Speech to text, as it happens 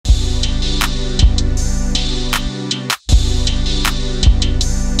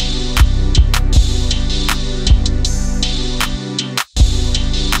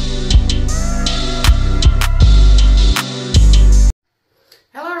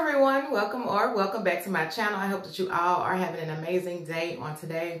welcome back to my channel. I hope that you all are having an amazing day on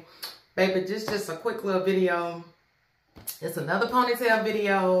today. Baby, just a quick little video. It's another ponytail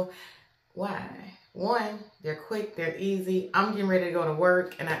video. Why? One, they're quick, they're easy. I'm getting ready to go to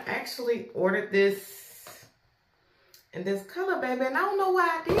work and I actually ordered this in this color, baby, and I don't know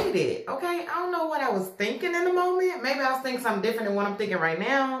why I did it, okay? I don't know what I was thinking in the moment. Maybe I was thinking something different than what I'm thinking right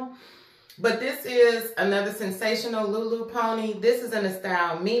now. But this is another Sensational Lulu pony. This is in the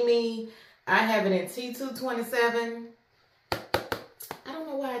style Mimi. I have it in T227. I don't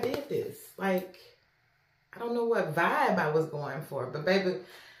know why I did this. Like, I don't know what vibe I was going for. But baby,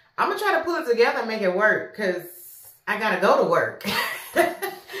 I'm going to try to pull it together and make it work because I got to go to work.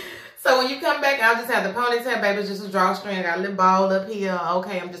 So when you come back, I'll just have the ponytail, baby. It's just a drawstring. I got a little ball up here.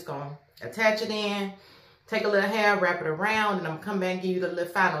 Okay, I'm just going to attach it in. Take a little hair, wrap it around, and I'm gonna come back and give you the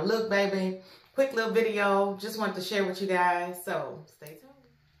little final look, baby. Quick little video. Just wanted to share with you guys. So stay tuned.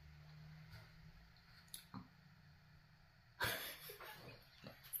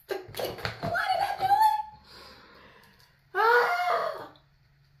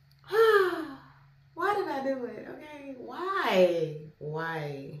 Why did I do it? Why did I do it? Okay,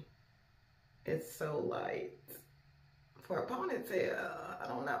 why? It's so light for a ponytail. I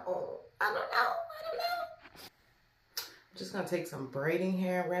don't know. Just gonna take some braiding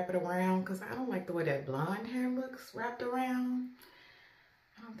hair and wrap it around because I don't like the way that blonde hair looks wrapped around.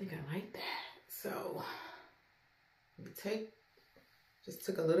 I don't think I like that. So just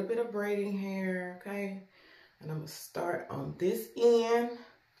took a little bit of braiding hair, okay? And I'm gonna start on this end.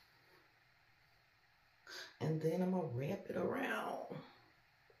 And then I'm gonna wrap it around.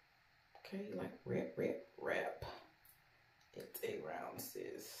 Okay, like wrap. It's around,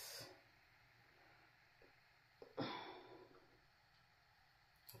 sis.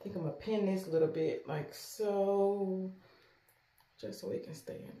 I think I'm gonna pin this a little bit like so, just so it can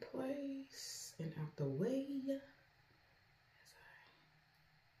stay in place and out the way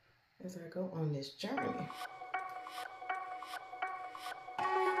as I go on this journey. Okay.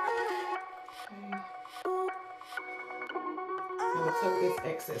 I'm gonna tuck this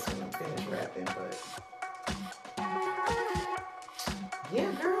excess when I'm finished wrapping, but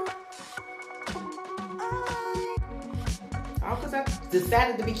yeah, girl. All because I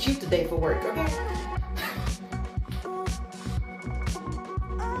decided to be cute today for work, okay?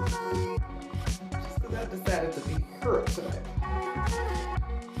 Just because I decided to be her today.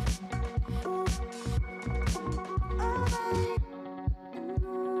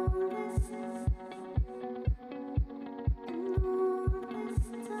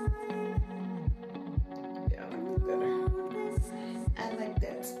 Yeah, I like that better. I like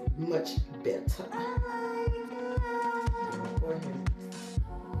that much better. Go ahead.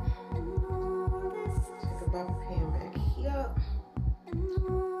 Take a bobby pin back here.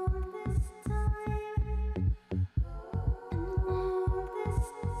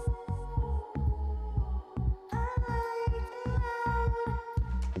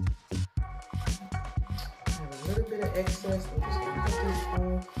 I have a little bit of excess. I'm just gonna put this on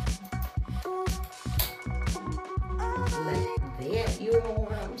like that. You know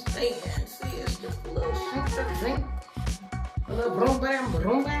what I'm saying? See, it's just a little shoot. A little boom bam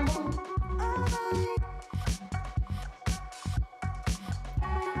boom.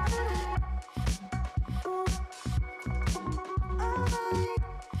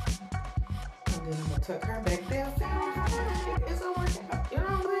 And then I'm gonna tuck her back there. It's all working out. You know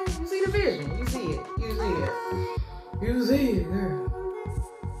what I'm saying? You see the vision. You see it. You see it, girl.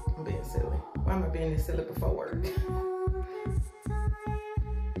 I'm being silly. Why am I being this silly before work?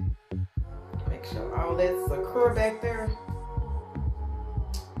 Make sure all that's secure back there.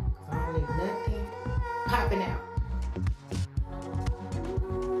 I don't need nothing popping out.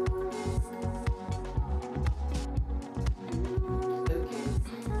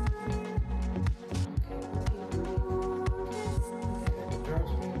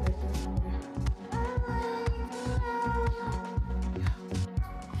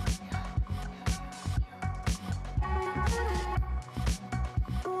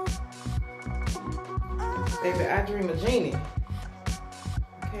 Baby, I dream of Genie.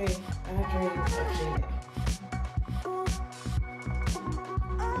 Okay, I dream of Genie.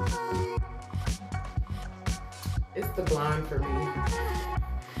 It's the blonde for me.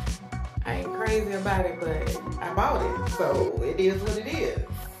 I ain't crazy about it, but I bought it, so it is what it is.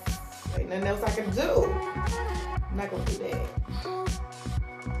 Ain't nothing else I can do. I'm not gonna do that.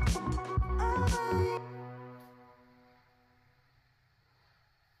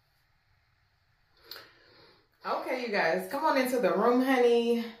 Okay, you guys, come on into the room,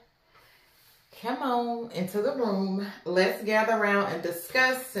 honey. come on into the room. Let's gather around and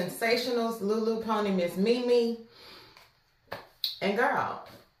discuss Sensational's Lulu Pony Miss Mimi. And girl,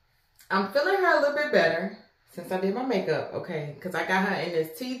 I'm feeling her a little bit better since I did my makeup, okay? Because I got her in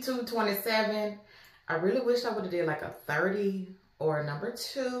this T227. I really wish I would have did like a 30 or a number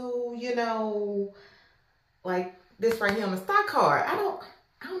 2, you know, like this right here on the stock card. I don't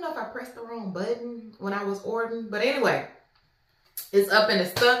know if I pressed the wrong button when I was ordering, but anyway, it's up and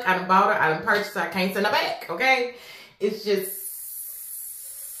it's stuck. I done bought her, I done purchased her, I can't send her back, okay? It's just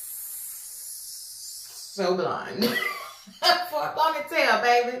so blonde. For a ponytail,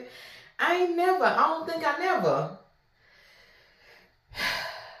 baby. I don't think I never.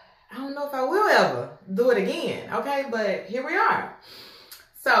 I don't know if I will ever do it again, okay? But here we are.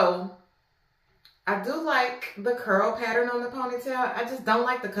 So, I do like the curl pattern on the ponytail. I just don't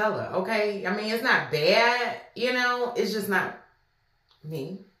like the color, okay? I mean, it's not bad, you know? It's just not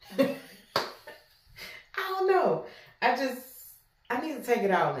me. I don't know. I need to take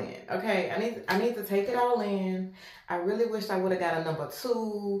it all in, okay? I need to take it all in. I really wish I would have got a number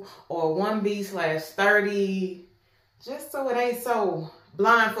 2 or 1B/30, just so it ain't so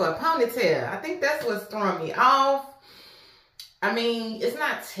blonde for a ponytail. I think that's what's throwing me off. I mean, it's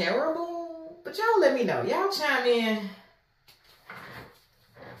not terrible, but y'all let me know. Y'all chime in.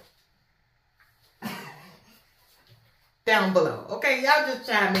 Down below, okay? Y'all just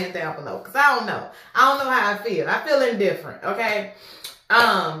chime in down below, because I don't know. I don't know how I feel. I feel indifferent, okay?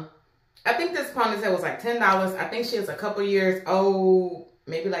 I think this ponytail was like $10. I think she is a couple years old,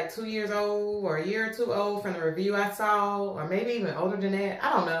 maybe like 2 years old or a year or 2 old from the review I saw, or maybe even older than that.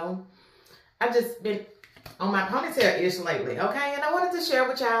 I don't know. I've just been on my ponytail-ish lately, okay? And I wanted to share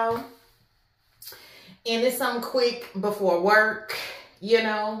with y'all. And it's something quick before work. You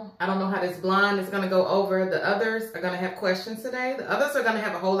know, I don't know how this blonde is going to go over. The others are going to have questions today. The others are going to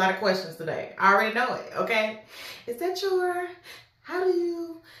have a whole lot of questions today. I already know it, okay? Is that your, how do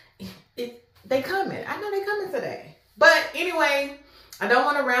you, they coming. I know they coming today. But anyway, I don't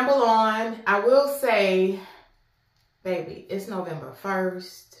want to ramble on. I will say, baby, it's November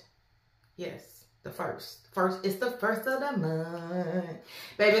 1st. Yes, the 1st. It's the 1st of the month.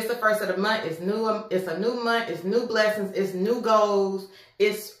 Baby, it's the 1st of the month. It's new. It's a new month. It's new blessings. It's new goals.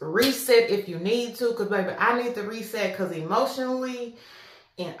 It's reset if you need to. Because, baby, I need to reset because emotionally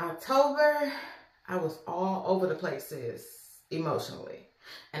in October, I was all over the place, sis, emotionally.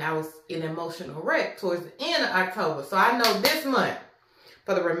 And I was in emotional wreck towards the end of October. So I know this month,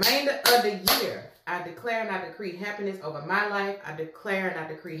 for the remainder of the year, I declare and I decree happiness over my life. I declare and I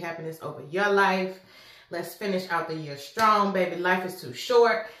decree happiness over your life. Let's finish out the year strong, baby. Life is too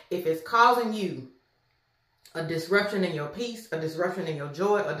short. If it's causing you a disruption in your peace, a disruption in your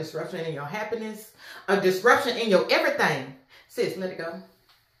joy, a disruption in your happiness, a disruption in your everything, sis, let it go.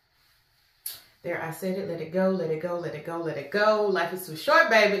 There, I said it. Let it go, let it go, let it go, let it go. Life is too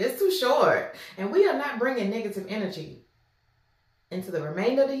short, baby. It's too short. And we are not bringing negative energy into the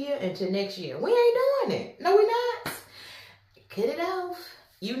remainder of the year, into next year. We ain't doing it. No, we're not. Cut it off.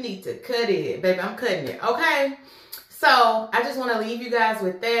 You need to cut it, baby. I'm cutting it, okay? So, I just want to leave you guys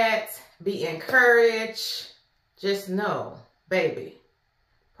with that. Be encouraged. Just know, baby,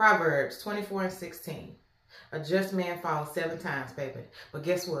 Proverbs 24:16. A just man falls 7 times, baby. But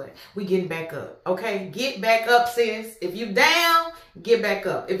guess what? We getting back up, okay? Get back up, sis. If you down, get back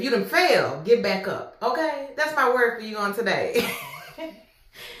up. If you done fail, get back up, okay? That's my word for you on today.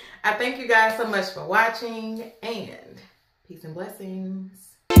 I thank you guys so much for watching, and peace and blessings.